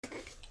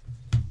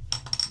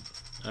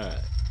All right.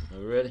 Are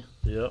we ready?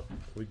 Yep,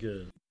 we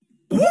good.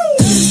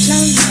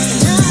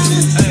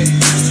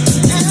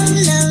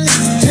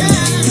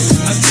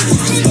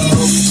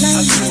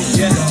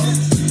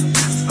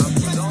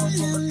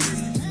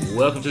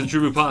 Welcome to the True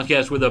Brew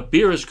Podcast, where the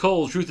beer is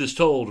cold, truth is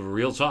told,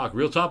 real talk,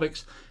 real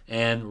topics,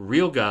 and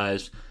real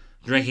guys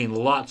drinking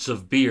lots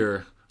of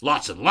beer.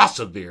 Lots and lots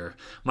of beer.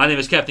 My name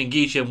is Captain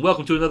Geach, and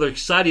welcome to another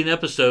exciting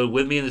episode.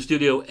 With me in the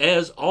studio,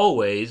 as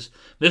always,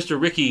 Mr.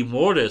 Ricky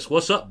Mortis.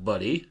 What's up,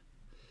 buddy?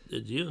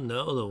 Did you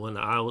know that when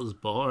I was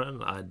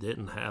born, I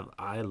didn't have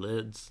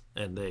eyelids,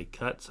 and they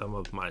cut some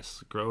of my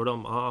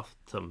scrotum off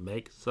to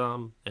make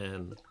some,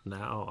 and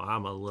now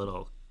I'm a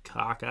little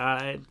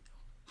cockeyed?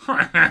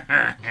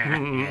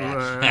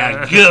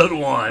 Good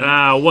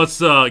one.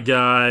 What's up,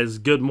 guys?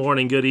 Good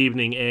morning, good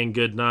evening, and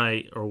good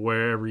night, or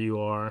wherever you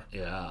are.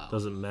 Yeah.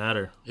 Doesn't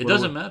matter. It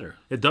doesn't matter.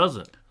 It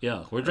doesn't.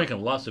 Yeah, we're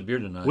drinking lots of beer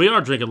tonight. We are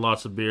drinking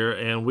lots of beer,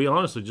 and we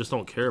honestly just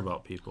don't care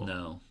about people.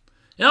 No.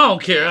 And I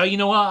don't care. You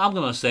know what? I'm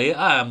going to say it.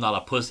 I am not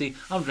a pussy.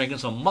 I'm drinking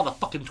some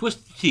motherfucking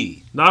Twisted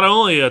Tea. Not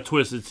only a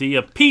Twisted Tea,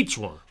 a peach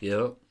one.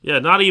 Yep. Yeah,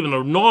 not even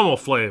a normal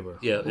flavor.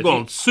 Yeah, we're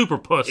going super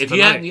puss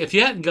tonight. If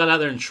you hadn't got out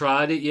there and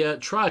tried it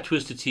yet, try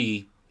Twisted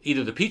Tea.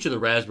 Either the peach or the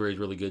raspberry is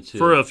really good too.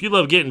 For if you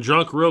love getting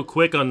drunk real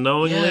quick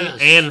unknowingly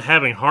and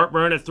having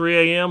heartburn at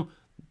 3 a.m.,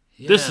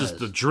 this is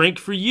the drink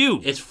for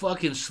you. It's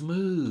fucking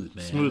smooth,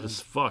 man. Smooth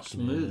as fuck,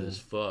 Smooth as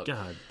fuck.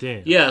 God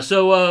damn. Yeah,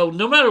 so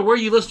no matter where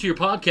you listen to your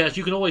podcast,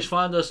 you can always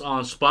find us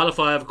on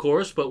Spotify, of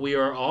course, but we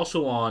are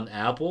also on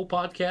Apple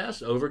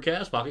Podcasts,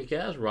 Overcast, Pocket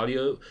Cast,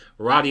 Radio,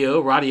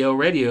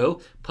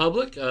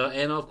 Public,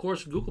 and of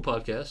course Google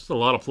Podcasts. It's a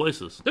lot of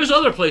places. There's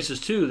other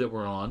places too that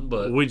we're on,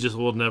 but we just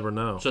will never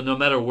know. So no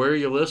matter where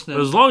you're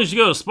listening, as long as you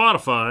go to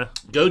Spotify,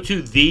 go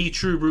to the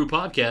True Brew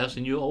Podcast,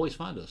 and you'll always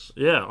find us.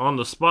 Yeah, on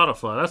the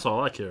Spotify. That's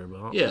all I care about.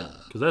 Yeah,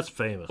 because that's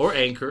famous. Or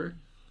Anchor.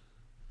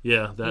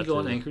 Yeah, that you can go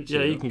on Anchor too.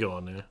 Yeah, you can go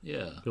on there.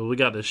 Yeah, because we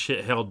got this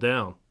shit held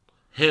down.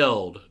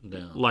 Held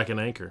down like an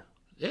anchor.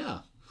 Yeah.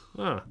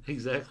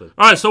 Exactly.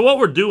 All right, so what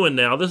we're doing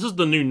now, this is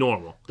the new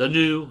normal. The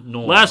new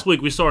normal. Last week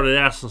we started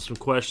asking some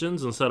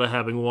questions instead of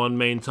having one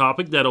main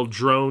topic that'll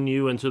drone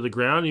you into the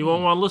ground. You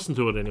won't want to listen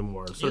to it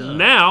anymore. So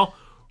now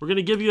we're going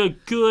to give you a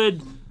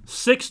good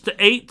 6 to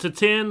 8 to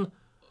 10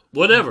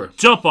 whatever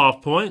jump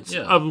off points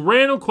of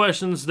random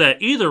questions that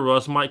either of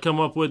us might come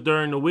up with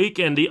during the week,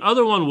 and the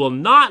other one will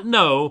not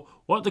know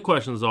what the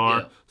questions are.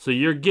 Yeah. So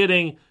you're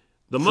getting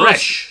the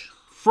most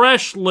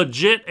fresh,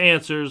 legit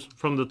answers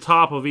from the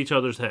top of each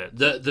other's head.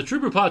 The True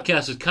Brew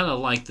Podcast is kind of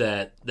like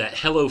that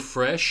Hello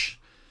Fresh.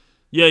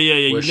 Yeah.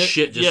 Where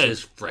shit just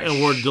is fresh.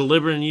 And we're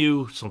delivering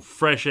you some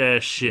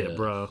fresh-ass shit,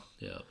 bro.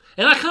 Yeah.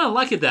 And I kind of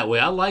like it that way.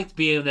 I like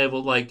being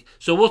able,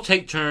 so we'll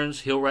take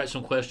turns. He'll write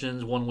some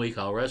questions one week.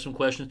 I'll write some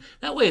questions.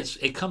 That way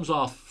it comes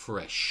off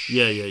fresh.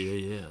 Yeah.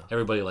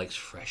 Everybody likes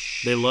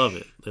fresh. They love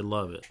it.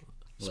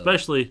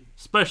 Especially,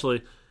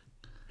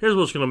 here's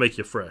what's going to make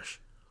you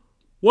fresh.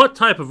 What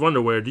type of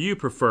underwear do you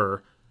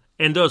prefer,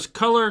 and does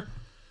color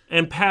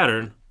and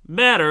pattern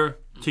matter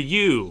to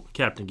you,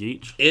 Captain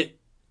Geach?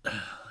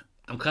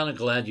 I'm kind of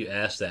glad you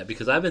asked that,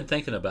 because I've been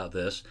thinking about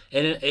this,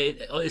 and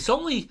it's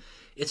only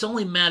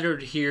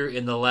mattered here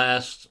in the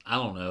last,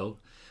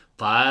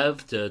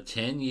 5 to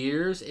 10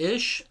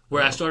 years-ish,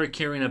 where I started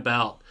caring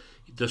about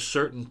the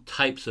certain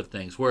types of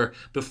things, where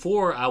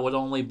before I would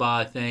only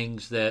buy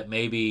things that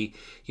maybe,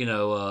 that's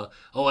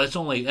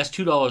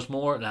 $2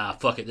 more. Nah,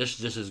 fuck it, this is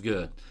just as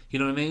good. You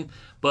know what I mean?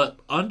 But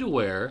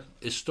underwear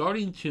is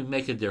starting to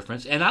make a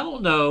difference, and I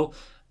don't know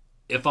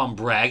if I'm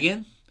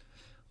bragging,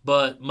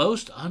 but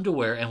most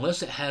underwear,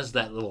 unless it has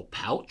that little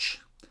pouch,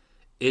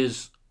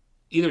 is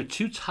either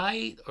too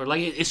tight or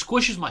it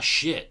squishes my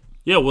shit.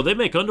 Yeah, well, they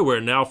make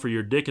underwear now for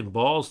your dick and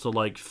balls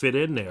to fit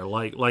in there,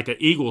 like an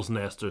eagle's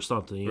nest or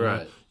something. You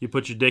know? You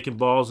put your dick and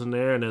balls in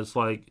there, and it's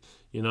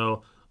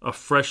a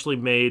freshly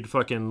made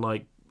fucking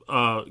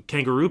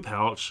kangaroo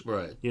pouch.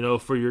 Right.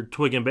 For your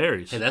twig and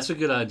berries. Hey, that's a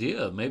good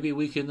idea. Maybe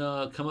we can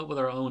come up with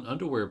our own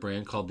underwear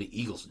brand called the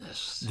Eagle's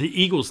Nest.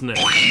 The Eagle's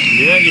Nest.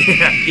 Yeah.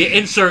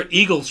 Insert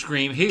eagle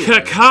scream here.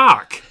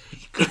 Cacock.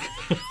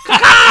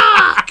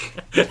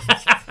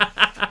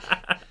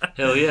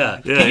 Hell yeah.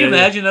 Can you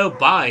imagine,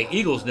 buy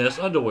Eagle's Nest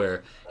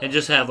underwear and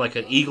just have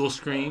an eagle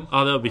scream?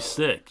 Oh, that would be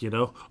sick,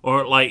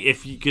 Or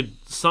if you could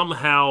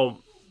somehow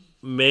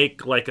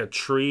make a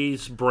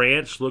tree's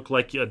branch look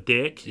like a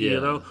dick,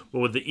 but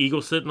with the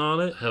eagle sitting on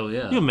it. Hell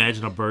yeah. Can you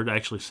imagine a bird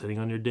actually sitting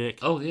on your dick?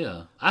 Oh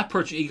yeah.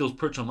 Eagles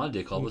perch on my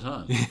dick all the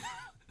time.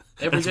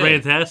 That's day.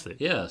 Fantastic.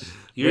 Yes.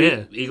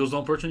 Eagles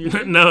don't perch on your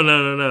dick? No.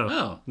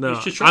 Oh, no.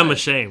 You should try I'm it.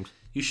 ashamed.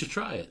 You should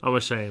try it. I'm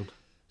ashamed.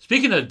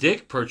 Speaking of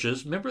dick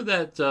perches, remember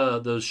that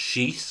those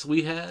sheaths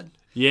we had?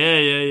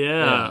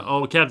 Yeah.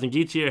 Oh, Captain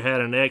Geach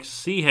had an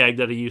ex-sea hag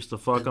that he used to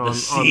fuck on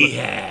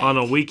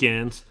the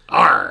weekends.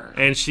 Arr.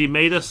 And she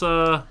made us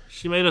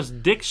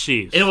dick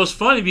sheaths. And it was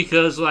funny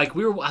because I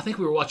think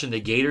we were watching the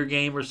Gator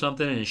game or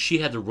something, and she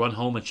had to run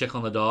home and check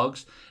on the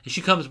dogs. And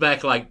she comes back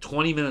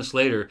 20 minutes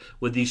later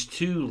with these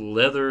 2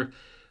 leather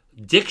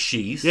dick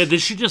sheaths. Yeah,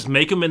 did she just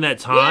make them in that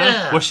time?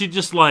 Yeah. Was she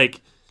just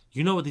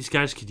You know what these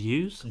guys could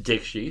use?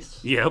 Dick sheaths.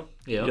 Yep.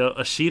 Yep. You know,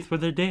 a sheath for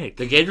their dick.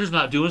 The Gators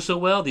not doing so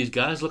well. These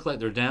guys look like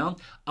they're down.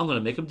 I'm going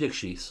to make them dick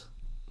sheaths.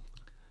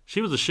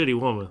 She was a shitty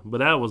woman, but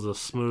that was a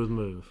smooth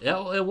move.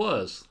 Yeah, it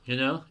was. You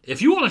know,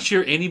 if you want to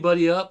cheer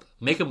anybody up,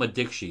 make them a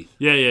dick sheath.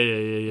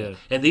 Yeah.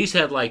 And these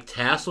had like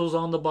tassels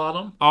on the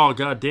bottom. Oh,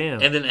 goddamn.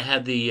 And then it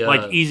had the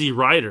like Easy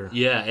Rider.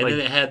 Yeah, and then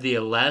it had the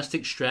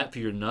elastic strap for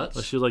your nuts.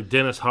 Like she was like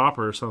Dennis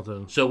Hopper or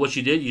something. So what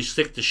you did, you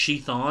stick the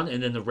sheath on,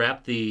 and then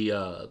wrap the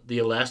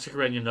elastic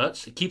around your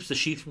nuts. It keeps the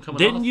sheath from coming off.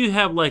 Didn't you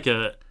have like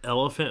a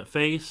elephant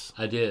face?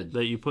 I did.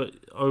 That you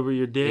put over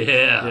your dick?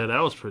 Yeah,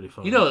 that was pretty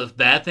fun. You know, the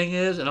bad thing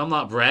is, and I'm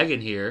not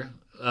bragging here,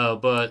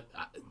 but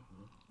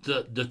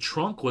the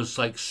trunk was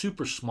like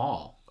super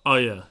small. Oh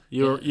yeah,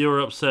 you were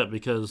upset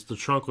because the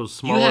trunk was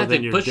smaller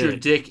than your dick. You had to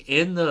put your dick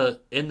in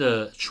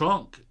the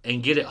trunk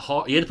and get it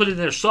hard. You had to put it in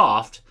there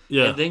soft,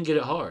 and then get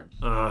it hard.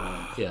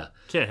 Yeah,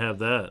 can't have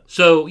that.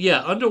 So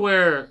yeah,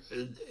 underwear.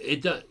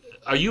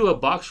 Are you a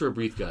boxer or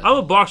brief guy? I'm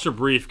a boxer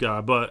brief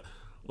guy, but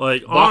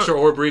like boxer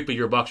or brief, but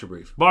you're a boxer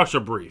brief. Boxer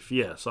brief,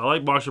 yes, I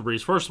like boxer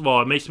briefs. First of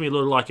all, it makes me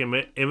look like an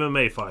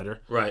MMA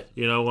fighter. Right.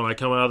 You know, when I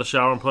come out of the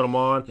shower and put them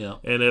on. Yeah.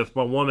 And if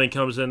my woman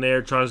comes in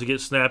there trying to get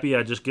snappy,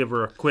 I just give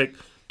her a quick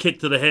kick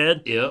to the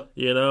head. Yep.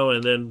 You know,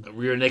 and then a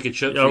rear naked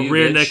choke.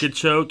 Naked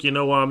choke. You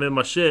know, while I'm in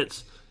my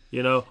shits.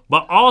 You know,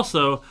 but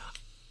also,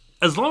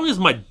 as long as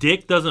my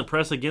dick doesn't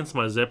press against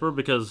my zipper,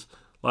 because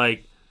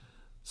like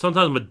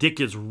sometimes my dick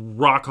gets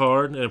rock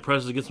hard and it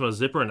presses against my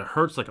zipper and it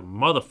hurts like a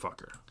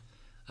motherfucker.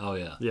 Oh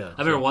yeah, yeah.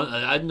 I remember one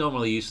I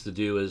normally used to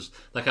do is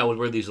like I would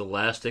wear these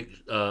elastic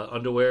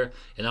underwear,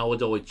 and I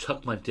would always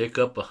tuck my dick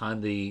up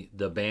behind the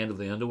band of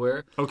the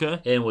underwear. Okay.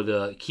 And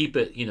would keep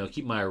it,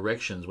 keep my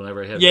erections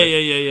whenever I had.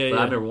 Yeah. But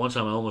I remember one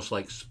time I almost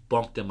like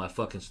spunked in my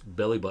fucking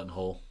belly button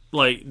hole.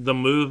 Like the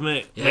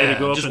movement made it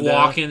go up just and down.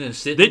 walking and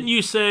sitting. Didn't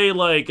you say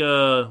like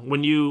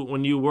when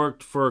you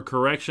worked for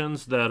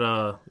corrections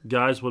that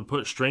guys would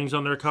put strings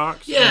on their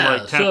cocks and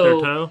like tap their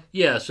toe?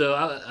 Yeah, so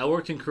I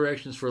worked in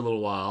corrections for a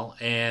little while,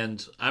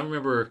 and I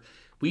remember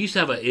we used to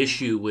have an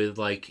issue with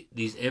like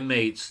these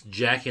inmates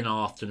jacking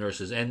off to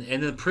nurses, and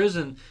in the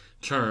prison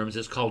terms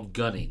it's called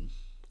gunning.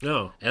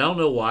 No, and I don't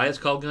know why it's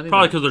called gunning.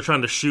 Probably because they're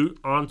trying to shoot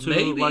onto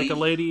like a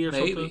lady or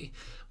something.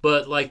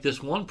 But like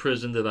this one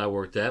prison that I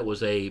worked at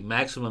was a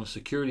maximum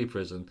security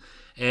prison.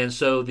 And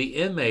so the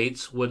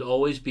inmates would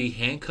always be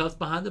handcuffed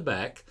behind the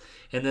back.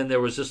 And then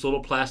there was this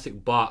little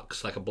plastic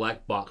box, like a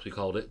black box we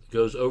called it,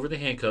 goes over the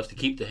handcuffs to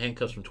keep the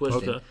handcuffs from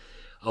twisting. Okay.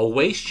 A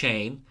waist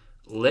chain,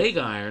 leg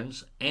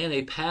irons, and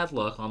a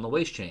padlock on the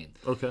waist chain.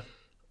 Okay.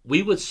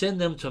 We would send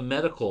them to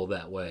medical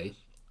that way.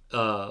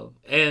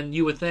 And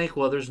you would think,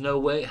 well, there's no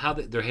way.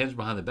 Their hands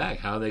behind the back.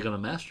 How are they going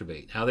to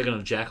masturbate? How are they going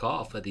to jack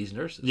off at these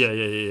nurses?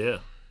 Yeah.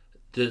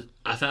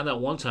 I found out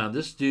one time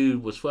this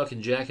dude was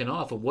fucking jacking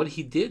off, and what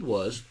he did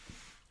was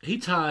he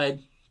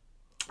tied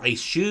a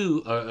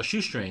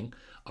shoestring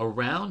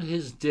around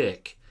his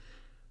dick,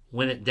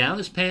 went it down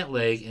his pant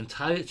leg, and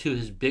tied it to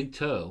his big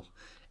toe,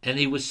 and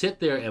he would sit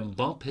there and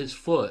bump his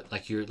foot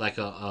like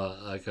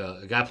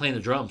a guy playing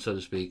the drum, so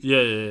to speak.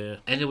 Yeah.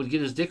 And it would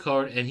get his dick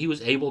hard, and he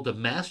was able to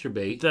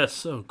masturbate. That's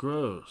so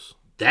gross.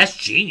 That's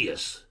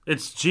genius.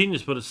 It's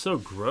genius, but it's so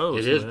gross.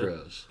 It is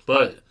gross,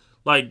 but.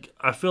 Like,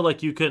 I feel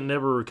like you couldn't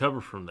never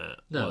recover from that.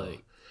 No.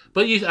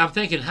 But I'm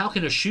thinking, how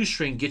can a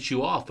shoestring get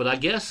you off? But I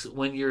guess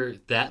when you're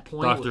that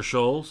point... Dr.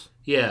 Scholl's?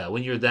 Yeah,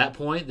 when you're that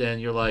point, then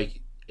you're like,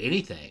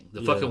 anything.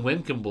 The fucking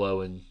wind can blow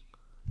and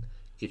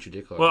get your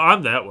dick hard. Well,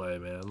 I'm that way,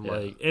 man. Yeah.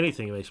 Like,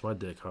 anything makes my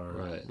dick hard.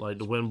 Right. Like,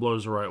 the wind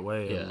blows the right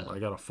way, and I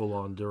got a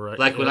full-on direct...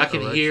 Like, when I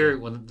can hear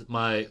when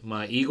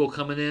my eagle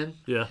coming in,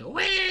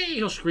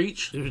 he'll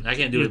screech. I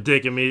can't do it. Your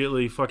dick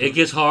immediately fucking it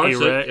gets hard,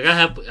 erect.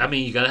 So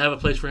you gotta have a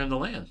place for him to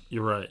land.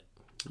 You're right.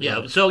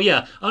 Yeah, so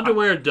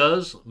underwear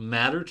does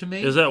matter to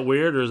me. Is that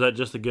weird, or is that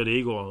just a good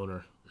eagle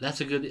owner?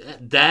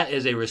 That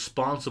is a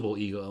responsible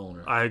eagle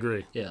owner. I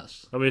agree.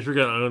 Yes. I mean, if you're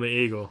going to own an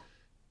eagle,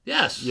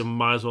 yes, you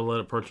might as well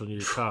let it perch on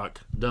your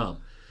cock. Done.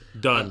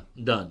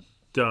 Done.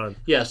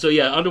 Yeah, so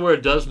underwear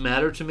does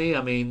matter to me.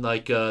 I mean,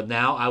 like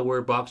now I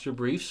wear boxer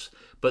briefs,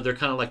 but they're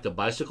kind of like the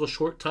bicycle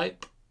short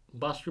type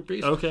boxer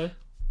briefs. Okay.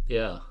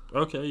 Yeah.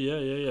 Okay,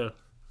 yeah.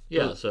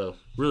 Yeah, so.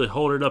 Really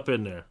hold it up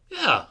in there.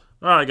 Yeah.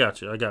 All right, I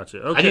got you.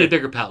 Okay. I need a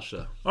bigger pouch,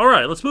 though. All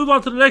right, let's move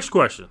on to the next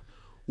question.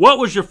 What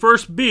was your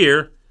first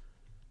beer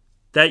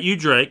that you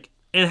drank,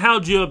 and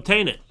how'd you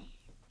obtain it?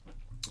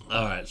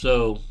 All right,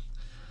 so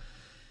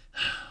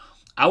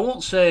I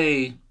won't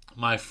say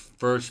my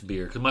first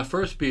beer, because my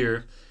first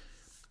beer,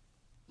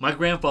 my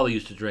grandfather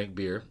used to drink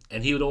beer,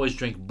 and he would always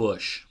drink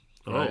Busch.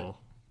 Right? Oh.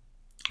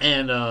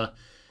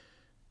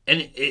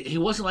 And he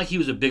wasn't like he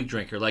was a big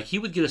drinker. Like, he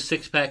would get a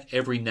six-pack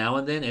every now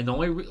and then, and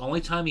the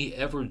only time he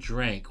ever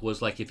drank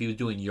was, like, if he was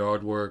doing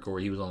yard work or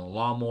he was on a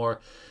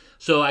lawnmower.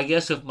 So I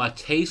guess if my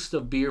taste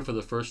of beer for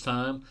the first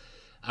time,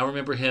 I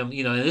remember him,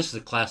 and this is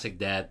a classic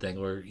dad thing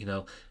where,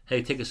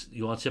 hey,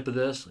 you want a sip of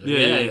this?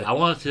 Yeah. I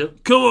want a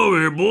tip. Come over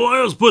here,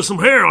 boy. Let's put some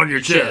hair on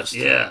your chest.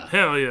 Yeah.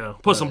 Hell yeah.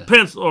 Put some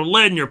pencil or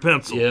lead in your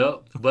pencil. Yeah.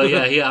 But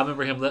I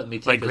remember him letting me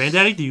take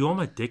Granddaddy, do you want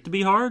my dick to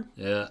be hard?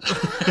 Yeah.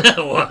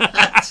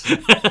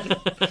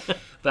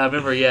 But I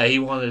remember, he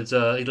wanted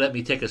he let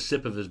me take a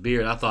sip of his beer,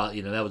 and I thought,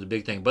 that was a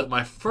big thing. But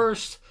my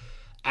first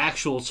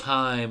actual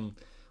time,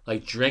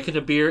 like, drinking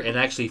a beer and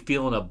actually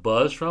feeling a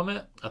buzz from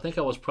it, I think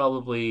I was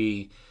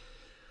probably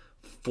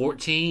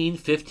 14,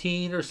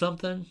 15 or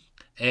something.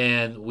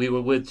 And we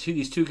were with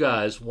these two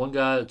guys. One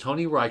guy,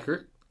 Tony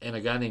Reichert, and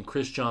a guy named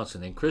Chris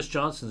Johnson. And Chris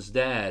Johnson's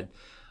dad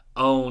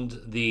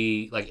owned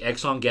the,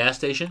 Exxon gas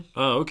station.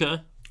 Oh,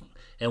 okay.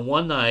 And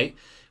one night,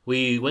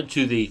 we went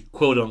to the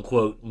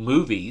quote-unquote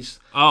movies.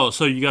 Oh,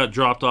 so you got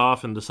dropped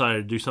off and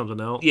decided to do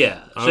something else?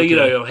 Yeah. Okay.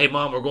 So, hey,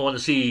 Mom, we're going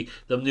to see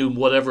the new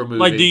whatever movie.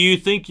 Like, do you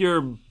think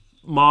your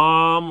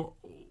mom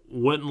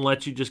wouldn't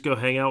let you just go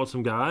hang out with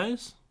some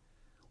guys?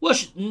 Well,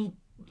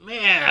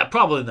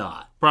 probably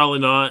not. Probably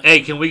not.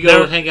 Hey, can we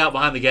go hang out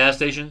behind the gas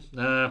station?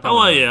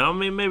 Probably not. I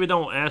mean, maybe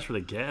don't ask for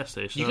the gas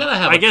station. You gotta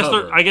have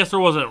cover. I guess there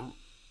wasn't...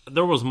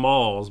 There was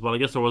malls, but I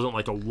guess there wasn't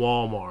like a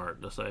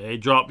Walmart to say, hey,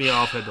 drop me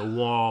off at the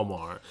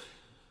Walmart.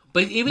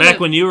 But even back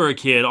when you were a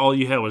kid, all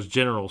you had was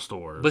general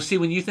stores. But see,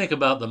 when you think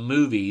about the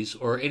movies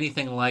or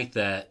anything like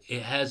that,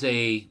 it has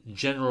a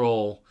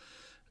general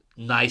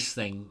nice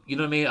thing. You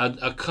know what I mean?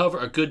 A cover,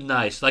 a good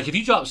nice. Like if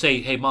you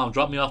say, hey, Mom,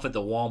 drop me off at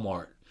the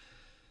Walmart.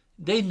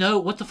 They know,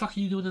 what the fuck are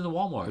you doing in the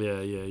Walmart?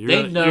 Yeah.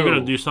 You're going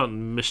to do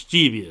something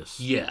mischievous.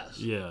 Yes.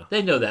 Yeah.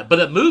 They know that. But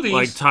at movies...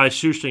 Like tie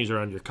shoestrings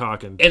around your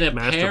cock and in a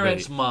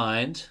parent's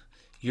mind,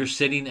 you're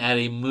sitting at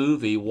a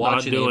movie,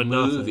 watching a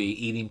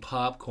movie, eating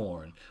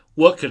popcorn.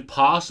 What could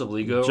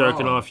possibly go wrong?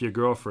 Jerking off your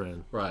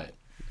girlfriend. Right.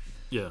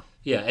 Yeah.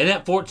 Yeah, and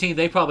at 14,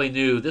 they probably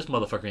knew, this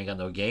motherfucker ain't got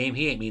no game.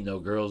 He ain't meeting no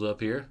girls up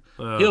here.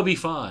 He'll be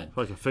fine.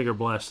 Fucking finger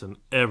blasting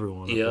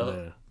everyone up in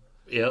there.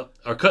 Yeah,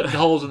 or cutting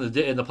holes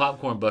in the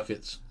popcorn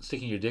buckets,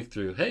 sticking your dick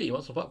through. Hey, you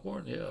want some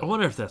popcorn? Yeah. I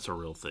wonder if that's a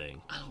real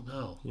thing. I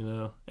don't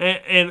know.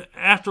 And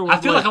afterwards,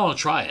 I feel like I want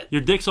to try it.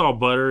 Your dick's all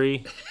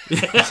buttery.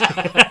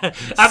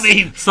 I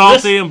mean,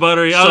 salty and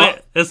buttery.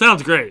 It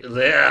sounds great.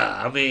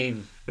 Yeah, I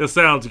mean, it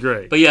sounds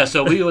great. But yeah,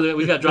 so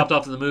we got dropped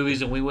off to the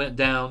movies, and we went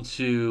down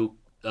to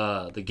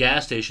the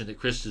gas station that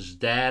Chris's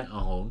dad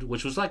owned,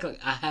 which was like a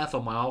half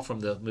a mile from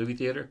the movie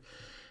theater.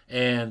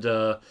 And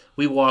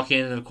we walk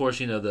in, and of course,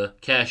 the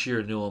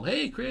cashier knew him.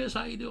 Hey, Chris,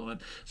 how you doing?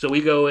 So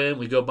we go in,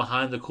 we go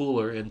behind the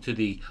cooler into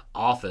the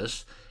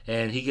office,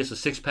 and he gets a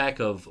 6-pack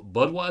of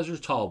Budweiser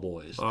Tall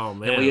Boys. Oh,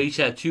 man. And we each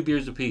had 2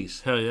 beers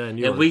apiece. Hell yeah.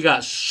 And we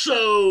got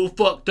so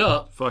fucked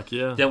up. Fuck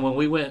yeah. Then when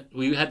we went,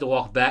 we had to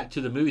walk back to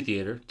the movie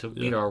theater to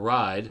meet our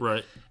ride.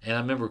 Right. And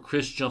I remember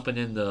Chris jumping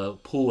in the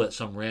pool at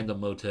some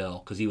random motel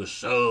because he was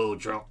so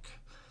drunk.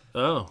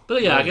 Oh.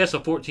 But yeah, I guess a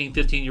 14,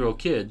 15-year-old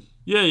kid.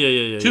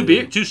 Yeah. 2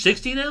 beer, 2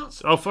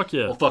 16-ounce? Oh, fuck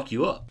yeah. Will fuck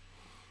you up.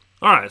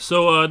 All right,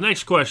 so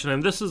next question,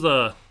 and this has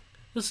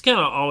kind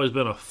of always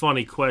been a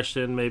funny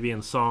question, maybe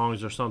in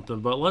songs or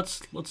something, but let's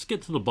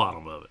get to the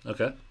bottom of it.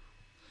 Okay.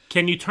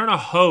 Can you turn a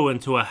hoe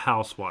into a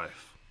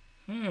housewife?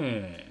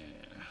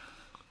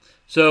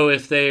 So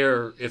if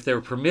they're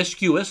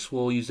promiscuous,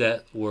 we'll use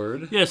that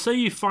word. Yeah, say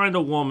you find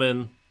a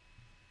woman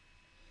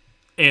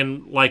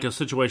in like a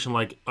situation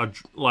like a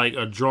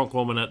drunk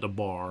woman at the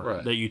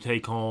bar that you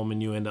take home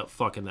and you end up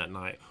fucking that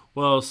night.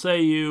 Well,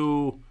 say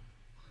you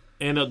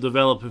end up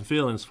developing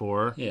feelings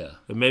for her. Yeah.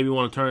 And maybe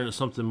want to turn into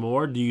something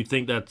more. Do you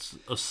think that's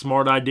a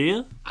smart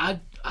idea?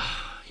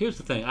 Here's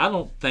the thing. I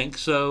don't think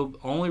so.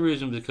 Only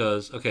reason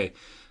because, okay,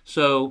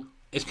 so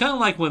it's kind of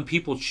like when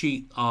people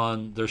cheat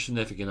on their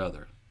significant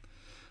other.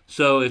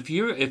 So if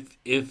you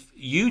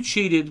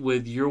cheated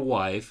with your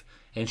wife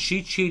and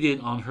she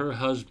cheated on her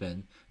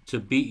husband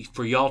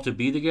for y'all to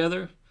be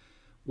together,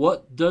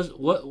 how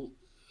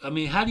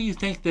do you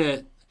think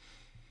that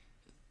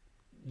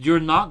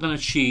you're not going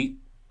to cheat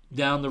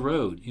down the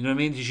road? You know what I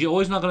mean? Is she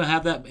always not going to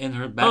have that in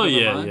her back of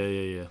her mind?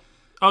 Yeah.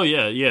 Oh,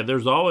 yeah.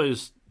 There's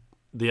always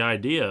the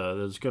idea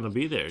that's going to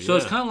be there. So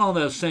it's kind of along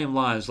those same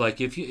lines. Like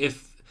if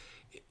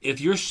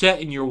you're set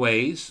in your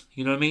ways,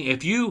 you know what I mean?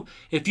 If you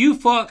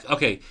fuck,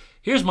 okay,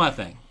 here's my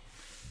thing.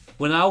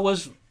 When I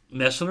was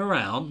messing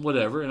around,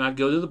 whatever, and I'd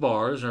go to the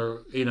bars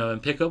or,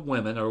 and pick up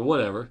women or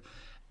whatever,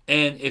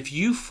 and if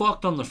you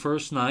fucked on the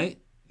first night,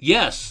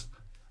 yes,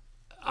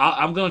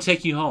 I'm going to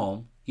take you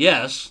home.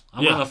 Yes,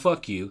 I'm going to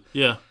fuck you.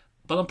 Yeah.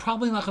 But I'm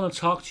probably not going to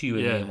talk to you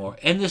anymore.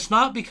 And it's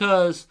not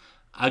because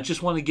I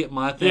just want to get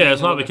my thing. Yeah,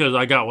 it's not because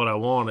I got what I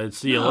wanted.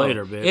 See you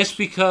later, bitch. It's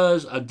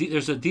because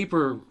there's a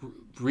deeper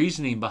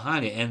reasoning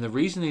behind it. And the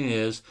reasoning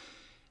is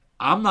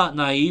I'm not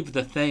naive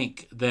to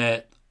think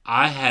that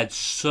I had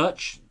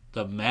such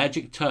the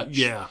magic touch,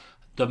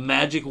 the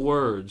magic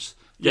words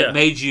that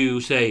made you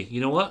say, you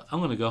know what, I'm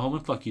going to go home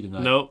and fuck you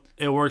tonight. Nope,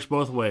 it works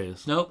both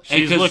ways. Nope.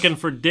 She's looking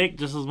for dick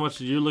just as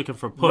much as you're looking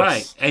for puss.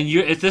 Right, and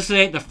if this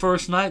ain't the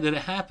first night that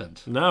it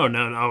happened. No,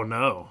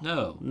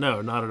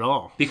 not at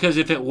all. Because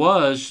if it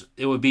was,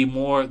 there would be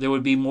more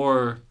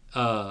timidness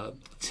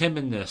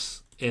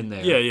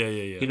Yeah,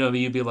 yeah. You know,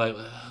 you'd be like,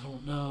 I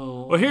don't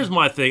know. Well, here's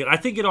my thing. I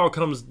think it all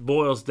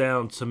boils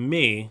down to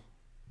me,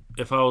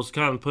 if I was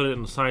kind of put it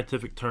in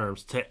scientific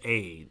terms, to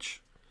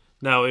age.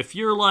 Now, if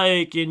you're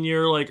like in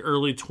your like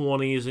early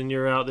 20s and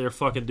you're out there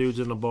fucking dudes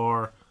in the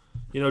bar,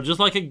 you know, just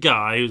like a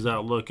guy who's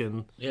out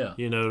looking,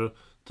 you know,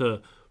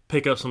 to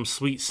pick up some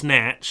sweet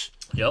snatch.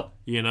 Yep.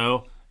 You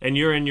know, and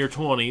you're in your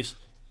 20s,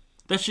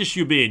 that's just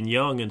you being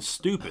young and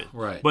stupid.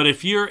 Right. But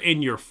if you're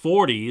in your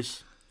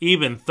 40s,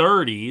 even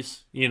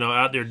 30s, you know,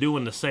 out there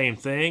doing the same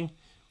thing,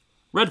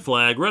 red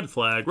flag, red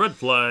flag, red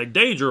flag,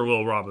 danger,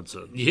 Will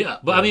Robinson. Yeah.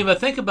 But I mean,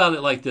 but think about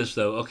it like this,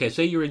 though. Okay,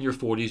 say you're in your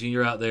 40s and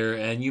you're out there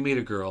and you meet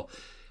a girl.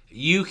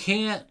 You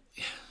can't,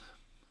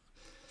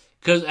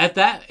 because at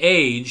that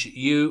age,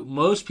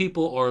 most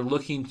people are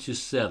looking to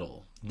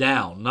settle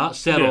down, not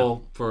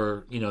settle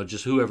for, you know,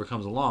 just whoever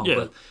comes along,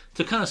 but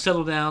to kind of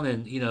settle down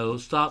and, you know,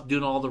 stop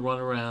doing all the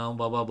runaround,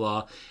 blah, blah,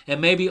 blah. And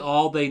maybe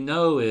all they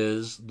know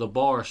is the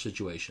bar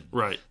situation.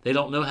 Right. They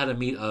don't know how to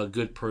meet a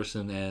good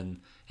person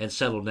and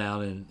settle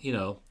down and, you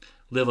know,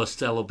 live a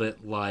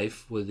celibate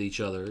life with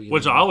each other.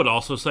 Which I would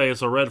also say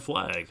is a red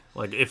flag.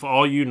 Like, if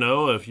all you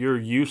know, if you're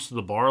used to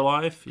the bar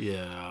life,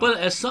 But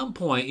at some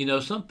point, you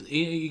know,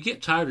 you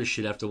get tired of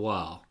shit after a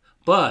while.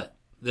 But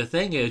the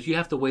thing is, you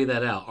have to weigh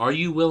that out. Are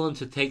you willing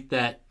to take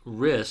that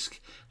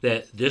risk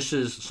that this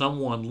is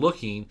someone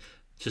looking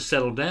to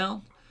settle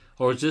down?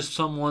 Or is this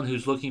someone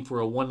who's looking for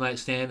a one-night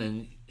stand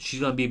and she's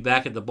going to be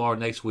back at the bar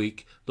next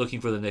week looking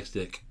for the next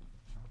dick?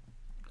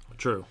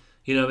 True.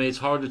 You know what I mean? It's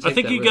hard to take that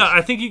risk.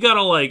 I think you got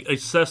to, like,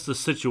 assess the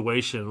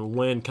situation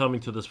when coming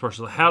to this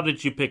person. How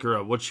did you pick her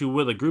up? Was she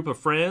with a group of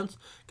friends?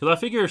 Because I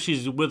figure if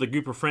she's with a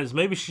group of friends,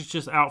 maybe she's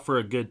just out for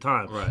a good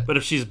time. Right. But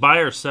if she's by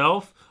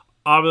herself,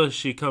 obviously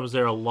she comes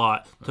there a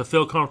lot to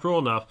feel comfortable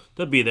enough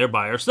to be there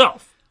by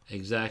herself.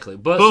 Exactly.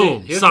 But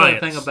boom, see, here's science.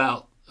 the thing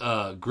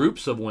about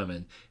groups of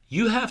women.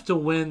 You have to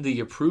win the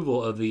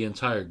approval of the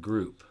entire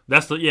group.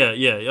 That's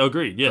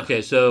agreed, yeah.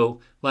 Okay,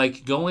 so,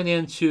 like, going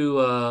into,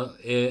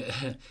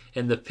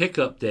 in the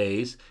pickup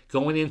days,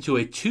 going into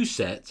a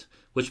two-set,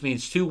 which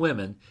means two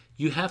women,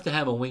 you have to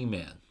have a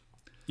wingman.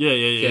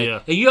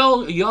 Yeah. And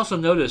you also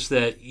notice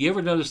that, you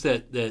ever notice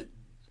that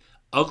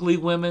ugly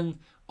women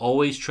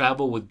always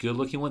travel with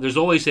good-looking women? There's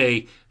always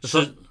it's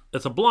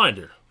a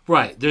blinder.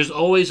 Right. There's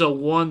always a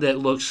one that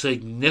looks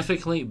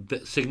significantly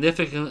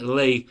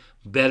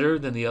better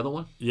than the other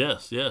one.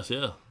 Yes.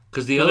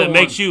 Because the other one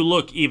makes you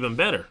look even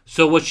better.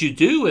 So what you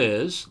do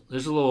is,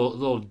 there's a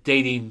little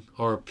dating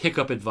or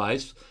pickup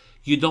advice.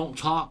 You don't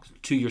talk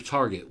to your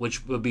target,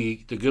 which would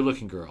be the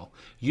good-looking girl.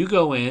 You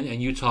go in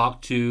and you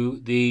talk to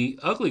the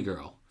ugly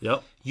girl.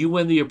 Yep. You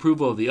win the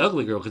approval of the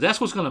ugly girl, because that's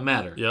what's going to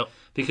matter. Yep.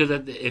 Because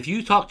if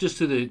you talk just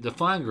to the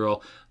fine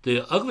girl,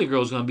 the ugly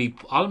girl is going to be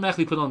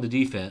automatically put on the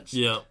defense.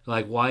 Yeah.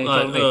 Like, why ain't you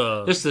talking to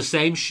me? This is the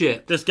same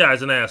shit. This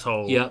guy's an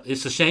asshole. Yeah,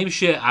 it's the same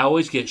shit I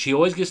always get. She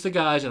always gets the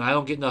guys, and I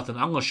don't get nothing.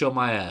 I'm going to show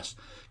my ass.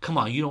 Come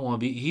on, you don't want to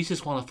be. He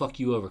just want to fuck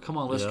you over. Come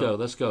on, let's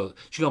go.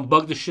 She's going to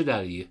bug the shit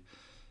out of you.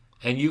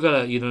 And you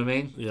got to, you know what I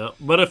mean? Yeah.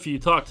 But if you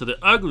talk to the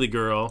ugly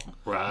girl,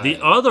 right, the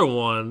other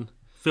one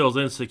feels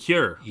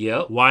insecure.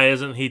 Yep. Why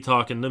isn't he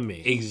talking to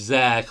me?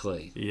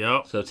 Exactly.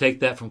 Yep. So take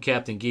that from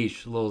Captain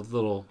Geach,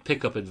 little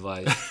pickup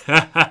advice.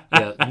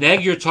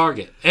 Neg your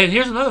target. And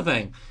here's another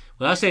thing.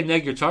 When I say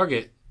neg your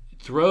target,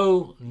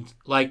 throw,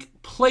 like,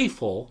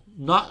 playful,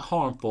 not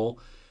harmful,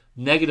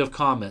 negative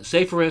comments.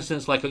 Say, for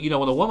instance, like, you know,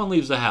 when a woman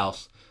leaves the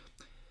house,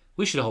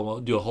 we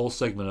should do a whole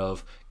segment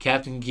of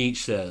Captain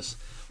Geach says.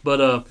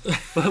 But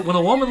when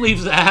a woman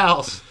leaves the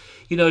house,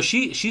 you know,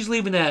 she's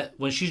leaving that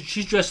when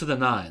she's dressed to the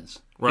nines.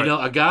 Right. You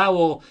know, a guy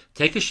will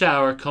take a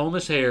shower, comb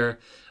his hair,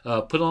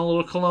 put on a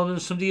little cologne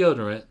and some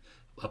deodorant,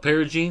 a pair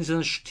of jeans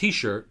and a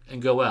t-shirt,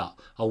 and go out.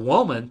 A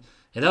woman,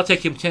 and that'll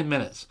take him 10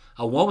 minutes.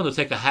 A woman will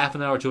take a half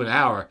an hour to an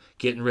hour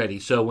getting ready.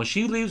 So when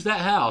she leaves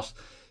that house,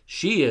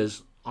 she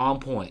is on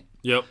point.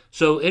 Yep.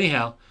 So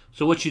anyhow,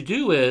 so what you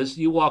do is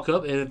you walk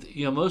up, and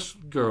you know,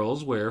 most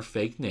girls wear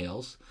fake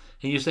nails,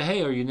 and you say,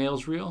 "Hey, are your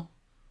nails real?"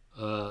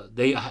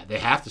 They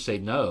have to say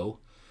no.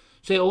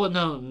 Say, "Oh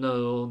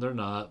no, they're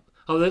not."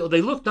 Oh,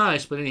 they look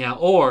nice, but anyhow.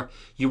 Or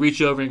you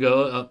reach over and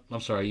go, oh,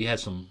 I'm sorry, you had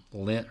some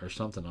lint or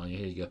something on you.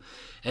 Here you go.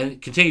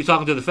 And continue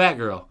talking to the fat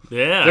girl.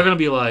 Yeah. They're going to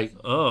be like,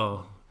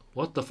 oh,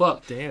 what the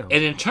fuck? Damn.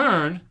 And in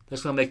turn,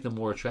 that's going to make them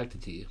more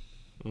attracted to you.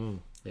 Mm.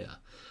 Yeah.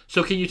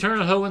 So can you turn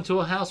a hoe into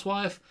a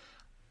housewife?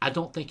 I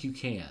don't think you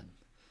can.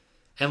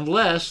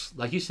 Unless,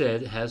 like you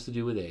said, it has to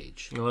do with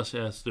age. Unless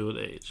it has to do with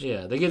age.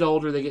 Yeah. They get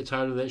older. They get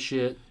tired of that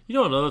shit. You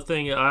know another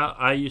thing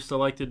I used to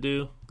like to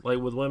do, like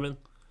with women?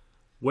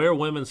 Wear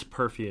women's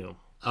perfume.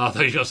 Oh, I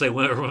thought you were going to say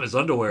wear women's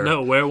underwear.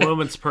 No, wear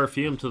women's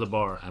perfume to the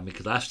bar. I mean,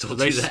 because I still do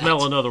they that.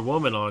 Smell another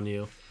woman on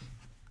you.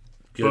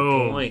 Good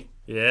Boom. point.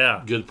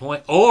 Yeah. Good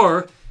point.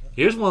 Or,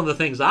 here's one of the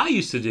things I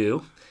used to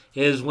do,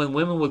 is when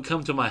women would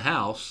come to my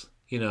house,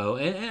 you know,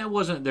 and it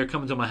wasn't they're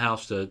coming to my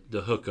house to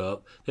hook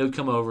up. They would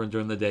come over and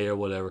during the day or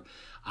whatever.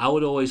 I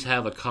would always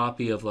have a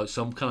copy of like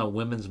some kind of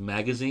women's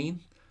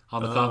magazine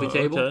on the coffee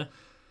table. Okay.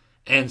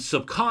 And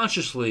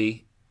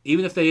subconsciously,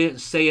 even if they didn't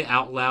say it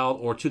out loud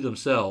or to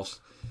themselves,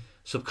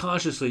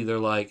 subconsciously they're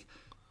like,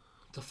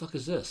 what the fuck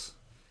is this?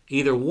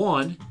 Either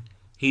one,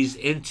 he's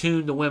in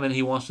tune to women.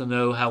 He wants to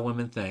know how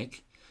women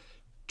think.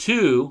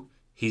 2,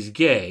 he's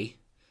gay.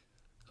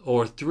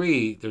 Or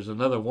 3, there's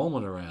another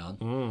woman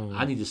around.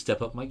 I need to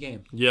step up my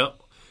game. Yep.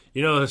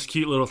 You know, this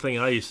cute little thing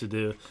I used to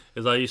do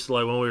is I used to,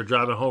 like, when we were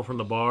driving home from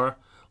the bar,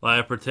 like,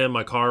 I pretend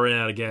my car ran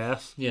out of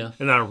gas. Yeah.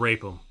 And I'd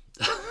rape them.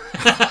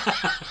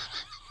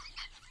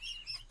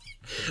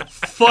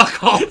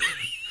 Fuck all.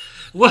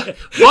 What?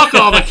 Fuck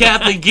all the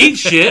Captain Geek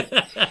shit.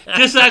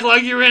 Just act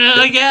like you ran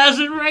out of gas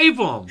and rape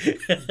them.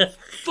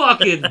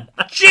 Fucking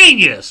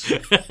genius.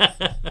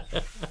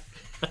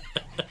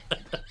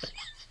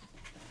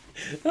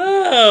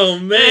 Oh,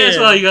 man. That's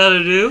all you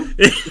gotta do.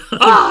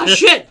 Ah,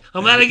 shit.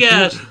 I'm out of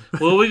gas.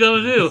 What are we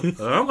gonna do?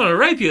 I'm gonna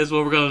rape you. That's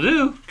what we're gonna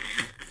do.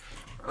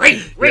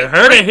 Rape. You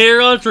heard it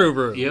here on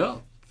Trooper.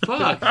 Yep.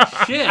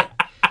 Fuck. Shit.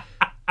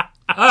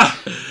 All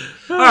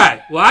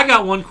right. Well, I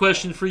got one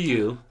question for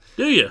you.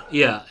 Do you?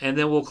 Yeah, and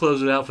then we'll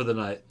close it out for the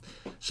night.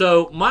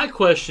 So my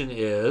question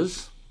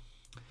is,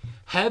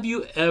 have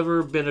you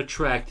ever been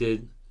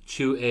attracted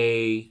to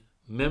a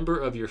member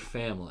of your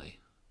family?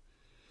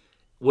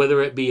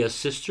 Whether it be a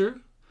sister,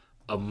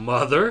 a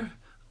mother,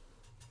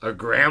 a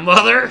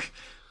grandmother,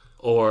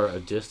 or a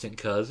distant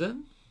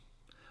cousin,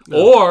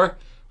 or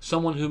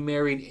someone who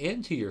married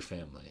into your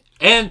family.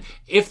 And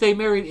if they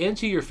married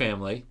into your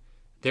family,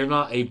 they're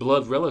not a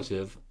blood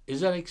relative.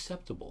 Is that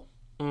acceptable?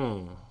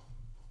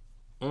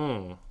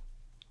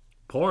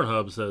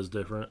 Pornhub says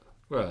different.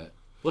 Right.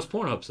 What's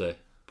Pornhub say?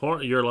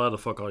 You're allowed to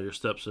fuck all your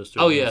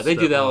stepsisters. Oh, yeah. They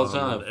do that all the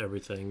time. And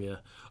everything, yeah.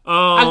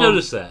 I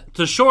noticed that.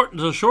 To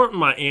shorten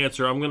my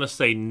answer, I'm going to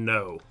say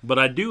no. But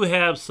I do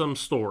have some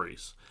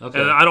stories. Okay.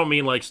 And I don't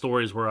mean like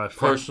stories where I...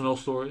 Personal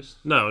stories?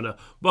 No.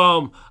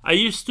 I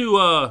used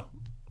to...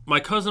 my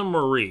cousin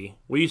Marie,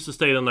 we used to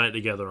stay the night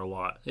together a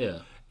lot. Yeah.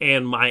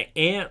 And my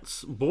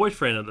aunt's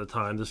boyfriend at the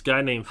time, this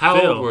guy named Phil.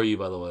 How old were you,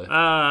 by the way?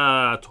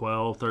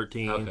 12,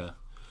 13. Okay.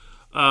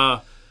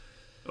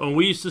 And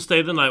we used to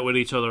stay the night with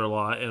each other a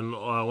lot. And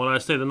when I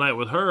stayed the night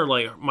with her,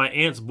 like my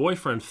aunt's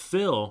boyfriend,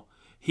 Phil,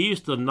 he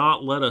used to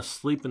not let us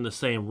sleep in the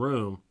same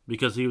room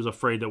because he was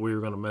afraid that we were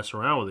going to mess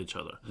around with each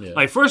other. Yeah.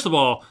 Like, first of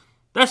all,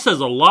 that says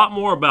a lot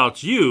more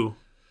about you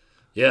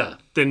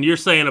than you're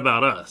saying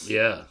about us.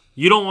 Yeah.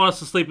 You don't want us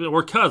to sleep.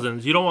 We're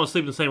cousins. You don't want to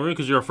sleep in the same room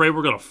because you're afraid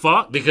we're going to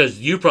fuck? Because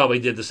you probably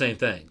did the same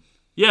thing.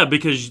 Yeah,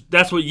 because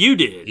that's what you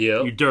did.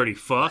 Yep. You dirty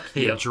fuck.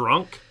 You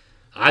drunk.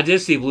 I did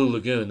see Blue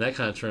Lagoon. That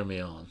kind of turned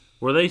me on.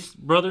 Were they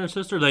brother and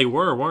sister? They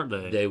were, weren't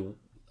they?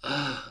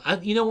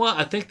 You know what?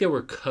 I think they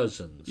were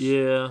cousins.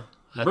 Yeah.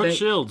 Brooke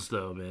Shields,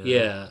 though, man.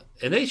 Yeah.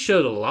 And they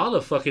showed a lot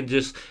of fucking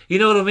just... You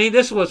know what I mean?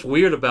 This is what's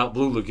weird about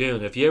Blue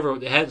Lagoon. If you ever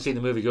hadn't seen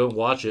the movie, go and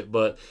watch it.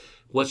 But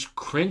what's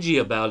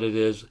cringy about it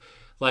is,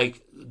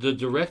 like, the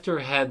director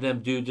had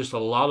them do just a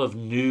lot of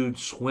nude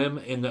swim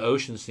in the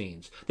ocean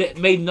scenes. That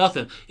made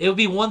nothing. It would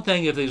be one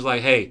thing if he was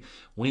like, hey,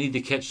 we need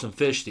to catch some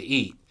fish to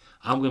eat.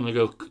 I'm gonna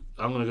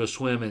go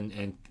swim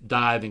and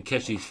dive and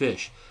catch these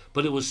fish.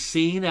 But it was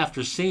scene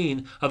after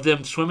scene of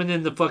them swimming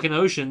in the fucking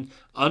ocean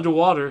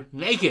underwater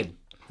naked.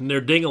 And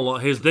their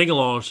his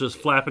ding-along's just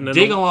flapping in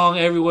ding-along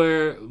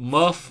everywhere,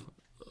 muff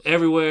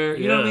everywhere.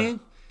 You know what I mean?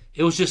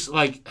 It was just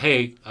like,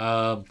 hey,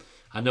 I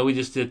know we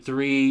just did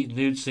 3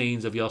 nude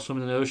scenes of y'all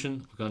swimming in the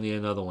ocean. We're gonna need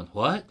another one.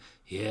 What?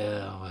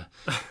 Yeah,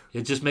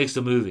 it just makes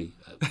the movie.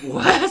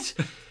 What?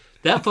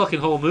 That fucking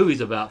whole movie's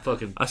about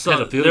fucking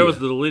pedophilia. There was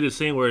the deleted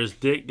scene where his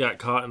dick got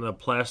caught in a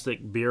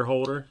plastic beer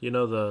holder. You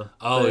know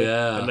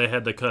yeah. And they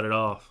had to cut it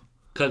off.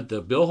 Cut the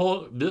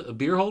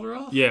beer holder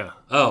off? Yeah.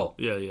 Oh.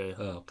 Yeah.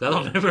 Oh, I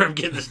don't remember him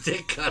getting his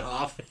dick cut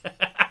off.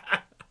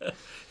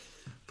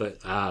 But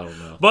I don't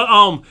know.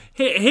 But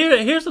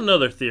here's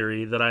another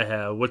theory that I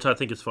have, which I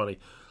think is funny.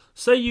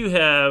 Say you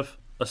have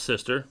a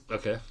sister.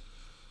 Okay.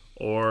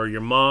 Or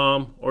your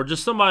mom, or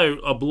just somebody,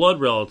 a blood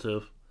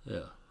relative.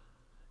 Yeah.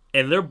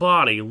 And their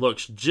body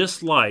looks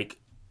just like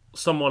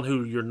someone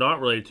who you're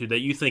not related to that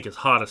you think is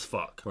hot as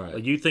fuck. Right.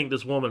 Like you think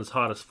this woman is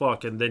hot as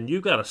fuck, and then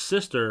you've got a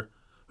sister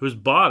whose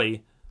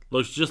body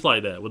looks just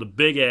like that, with a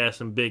big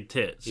ass and big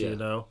tits, you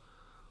know?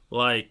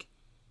 Like,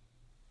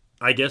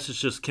 I guess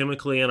it's just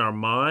chemically in our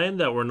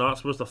mind that we're not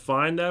supposed to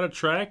find that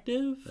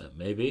attractive?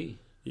 Maybe.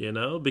 You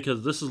know?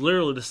 Because this is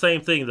literally the same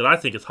thing that I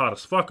think is hot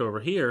as fuck over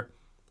here,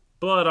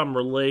 but I'm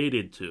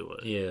related to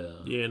it. Yeah.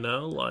 You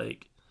know?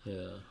 Like...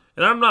 Yeah.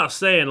 And I'm not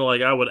saying,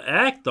 like, I would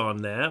act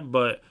on that,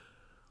 but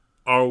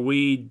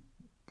we're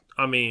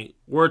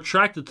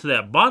attracted to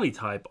that body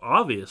type,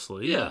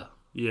 obviously. Yeah.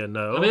 You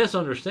know? I mean, that's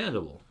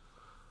understandable.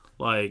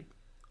 Like,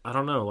 I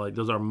don't know, like,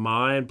 does our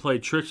mind play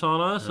tricks on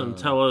us and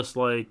tell us,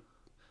 like...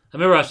 I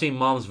remember I seen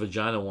Mom's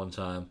vagina one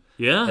time.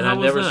 Yeah? And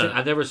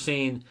I've never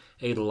seen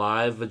a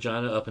live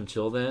vagina up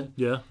until then.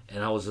 Yeah.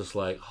 And I was just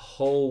like,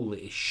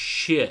 holy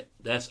shit,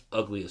 that's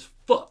ugly as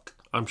fuck.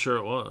 I'm sure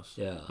it was.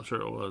 Yeah. I'm sure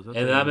it was. And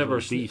then I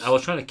remember I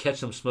was trying to catch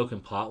them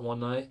smoking pot one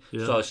night.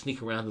 Yeah. So I was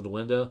sneaking around to the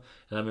window.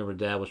 And I remember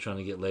Dad was trying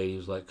to get laid. He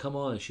was like, come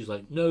on. And she's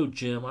like, no,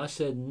 Jim. I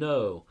said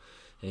no.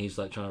 and he's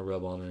like trying to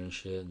rub on her and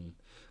shit.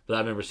 But I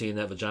remember seeing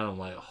that vagina. I'm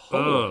like,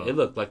 oh, it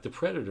looked like the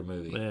Predator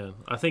movie. Man,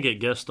 I think it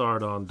guest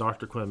starred on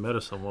Dr. Quinn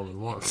Medicine Woman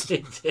once.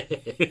 It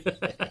did.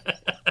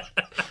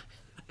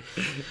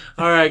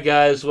 All right,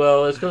 guys.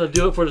 Well, it's going to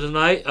do it for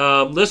tonight.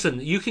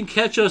 Listen, you can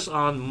catch us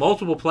on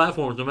multiple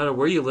platforms, no matter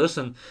where you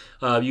listen.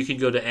 You can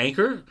go to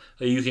Anchor.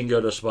 You can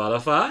go to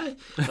Spotify.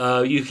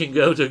 You can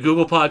go to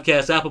Google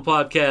Podcasts, Apple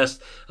Podcasts,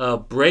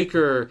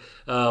 Breaker,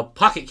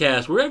 Pocket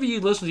Cast, wherever you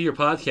listen to your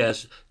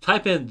podcasts.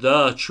 Type in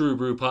the True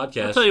Brew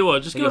Podcast. I'll tell you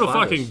what, just go to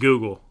fucking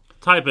Google.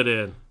 Type it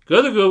in.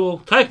 Go to Google.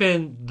 Type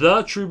in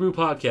the True Brew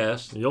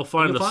Podcast. You'll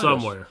find us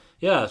somewhere.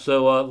 Yeah.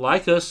 So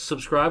like us,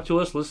 subscribe to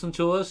us, listen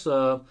to us.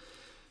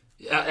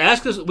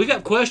 Ask us. We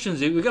got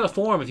questions. We got a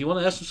forum. If you want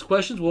to ask us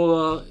questions,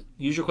 we'll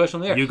use your question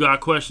there. You got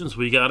questions,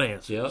 we got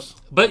answers. Yep.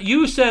 But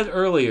you said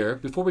earlier,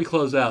 before we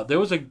close out, there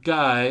was a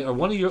guy or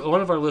one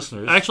of our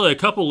listeners. Actually, a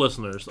couple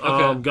listeners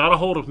got a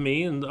hold of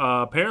me, and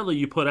apparently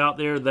you put out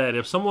there that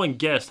if someone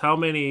guessed how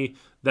many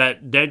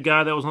that dead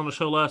guy that was on the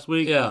show last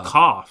week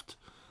coughed,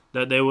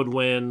 that they would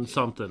win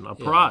something, a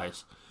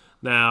prize.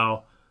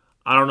 Now,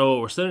 I don't know what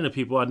we're sending to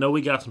people. I know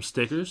we got some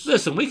stickers.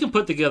 Listen, we can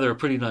put together a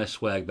pretty nice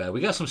swag bag. We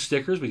got some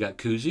stickers. We got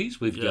koozies.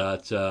 We've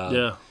got...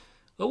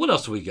 Well, what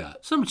else do we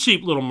got? Some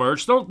cheap little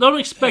merch. Don't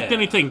expect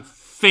anything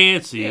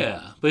fancy.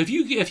 Yeah. But if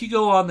you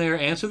go on there,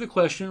 answer the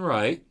question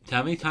right,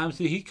 how many times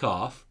did he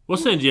cough? We'll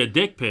send you a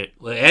dick pic.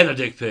 And a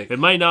dick pic. It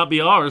might not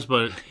be ours,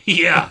 but...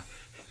 yeah.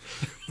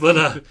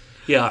 But,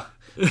 yeah.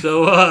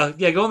 So,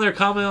 go in there,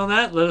 comment on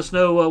that. Let us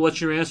know what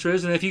your answer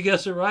is. And if you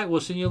guess it right,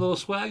 we'll send you a little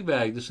swag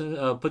bag. Just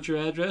put your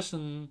address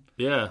and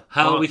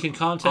how we can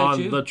contact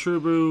you. On the True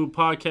Brew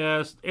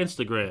Podcast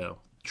Instagram.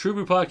 True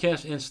Brew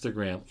Podcast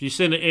Instagram. If you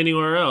send it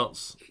anywhere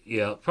else,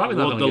 probably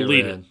not going to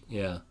delete it.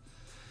 Yeah.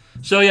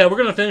 So, we're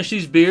going to finish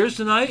these beers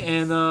tonight.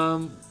 And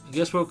I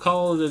guess we'll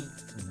call it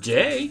a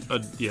day.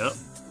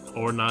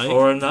 Or night.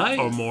 Or a night.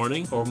 Or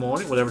morning. Or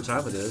morning, whatever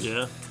time it is.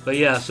 Yeah.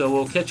 But, so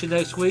we'll catch you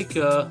next week.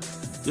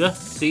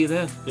 See you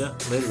then. Yeah.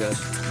 Later,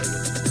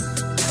 guys.